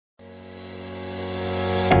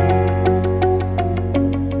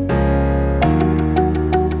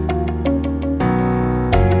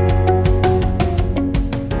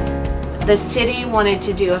The city wanted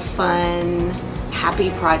to do a fun,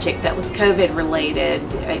 happy project that was COVID related,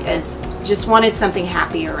 as just wanted something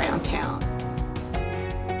happy around town.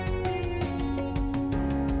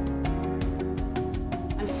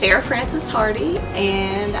 I'm Sarah Frances Hotty,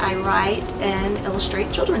 and I write and illustrate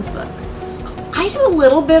children's books. I do a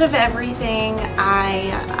little bit of everything.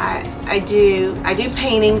 I do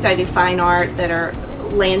paintings, I do fine art that are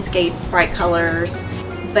landscapes, bright colors,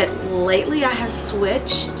 but lately I have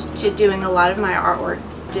switched to doing a lot of my artwork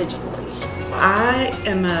digitally. I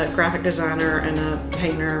am a graphic designer and a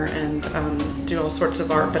painter and do all sorts of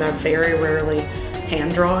art, but I very rarely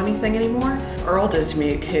hand draw anything anymore. Earl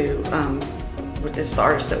Dismuke, who is the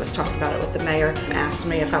artist that was talking about it with the mayor, asked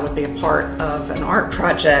me if I would be a part of an art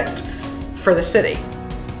project for the city.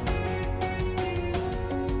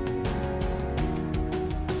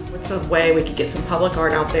 What's a way we could get some public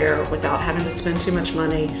art out there without having to spend too much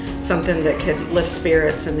money, something that could lift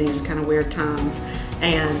spirits in these kind of weird times,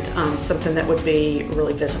 and something that would be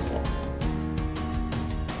really visible.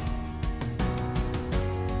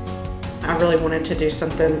 I really wanted to do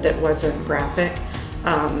something that wasn't graphic,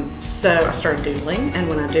 so I started doodling, and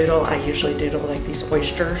when I doodle, I usually doodle like these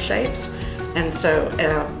oyster shapes, and so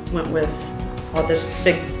I went with all this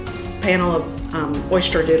big panel of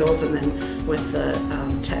oyster doodles, and then with the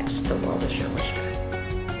text, "The world is your oyster."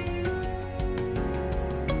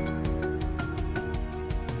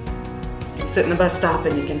 You can sit in the bus stop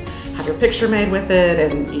and you can have your picture made with it,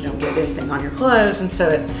 and you don't get anything on your clothes, and so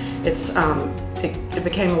it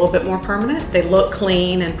became a little bit more permanent. They look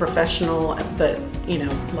clean and professional, but you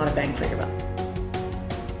know, a lot of bang for your buck.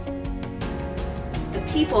 The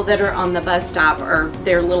people that are on the bus stop are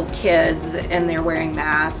they're little kids, and they're wearing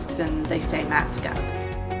masks, and they say "mask up."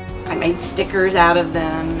 I made stickers out of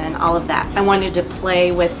them and all of that. I wanted to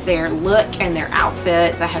play with their look and their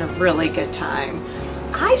outfits. I had a really good time.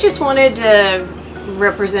 I just wanted to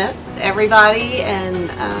represent everybody and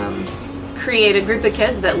create a group of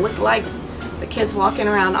kids that looked like the kids walking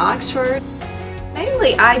around Oxford.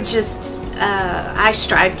 Mainly, I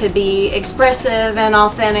strive to be expressive and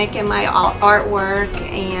authentic in my artwork,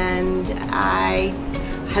 and I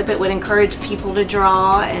hope it would encourage people to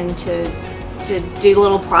draw and to do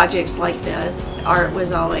little projects like this. Art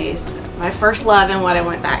was always my first love and what I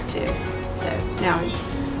went back to. So now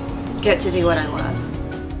I get to do what I love.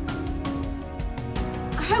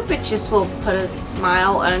 I hope it just will put a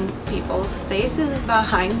smile on people's faces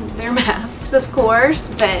behind their masks, of course,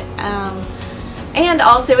 but and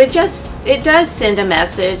also it does send a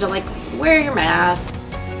message like, wear your mask.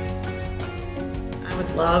 I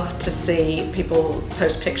would love to see people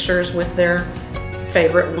post pictures with their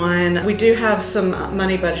favorite one. We do have some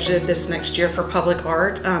money budgeted this next year for public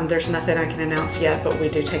art. There's nothing I can announce yet, but we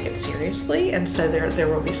do take it seriously, and so there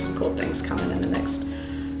will be some cool things coming in the next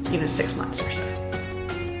 6 months or so.